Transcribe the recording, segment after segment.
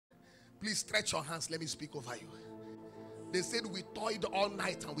Please stretch your hands. Let me speak over you. They said we toiled all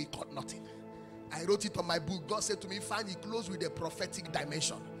night and we caught nothing. I wrote it on my book. God said to me, Ifeanyi, close with a prophetic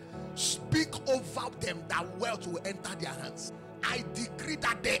dimension. Speak over them that wealth will enter their hands. I decree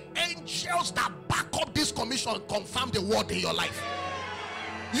that the angels that back up this commission confirm the word in your life.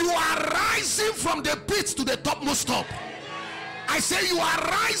 You are rising from the pit to the topmost top. I say you are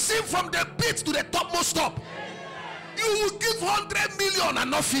rising from the pit to the topmost top. You will give 100 million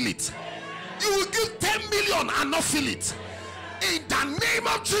and not feel it. You will give 10 million and not feel it. In the name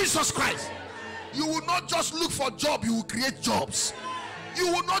of Jesus Christ. You will not just look for job, you will create jobs.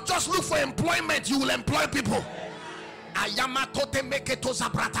 You will not just look for employment, you will employ people. In the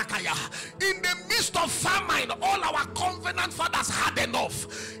midst of famine, all our covenant fathers had enough.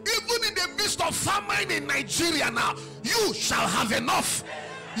 Even in the midst of famine in Nigeria now, you shall have enough.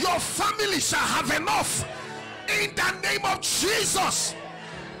 Your family shall have enough. In the name of Jesus.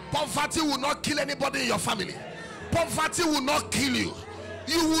 Poverty will not kill anybody in your family. Poverty will not kill you.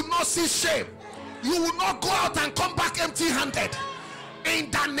 You will not see shame. You will not go out and come back empty-handed. In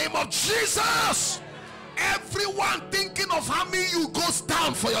the name of Jesus. Everyone thinking of harming you goes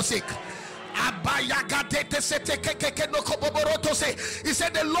down for your sake. He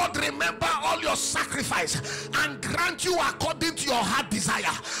said, the Lord remember all your sacrifice and grant you according to your heart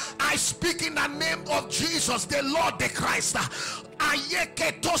desire. I speak in the name of Jesus, the Lord, the Christ, that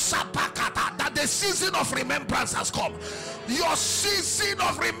the season of remembrance has come. Your season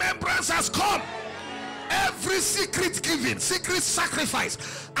of remembrance has come. Every secret giving, secret sacrifice,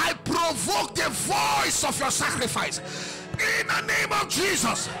 I provoke the voice of your sacrifice in the name of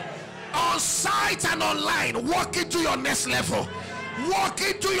Jesus. On site and online, walk into your next level. Walk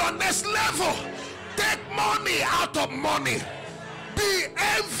into your next level. Take money out of money. Be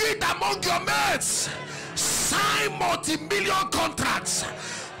envied among your mates. Sign multi-million contracts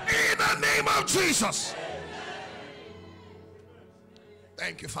in the name of Jesus.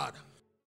 Thank you, Father.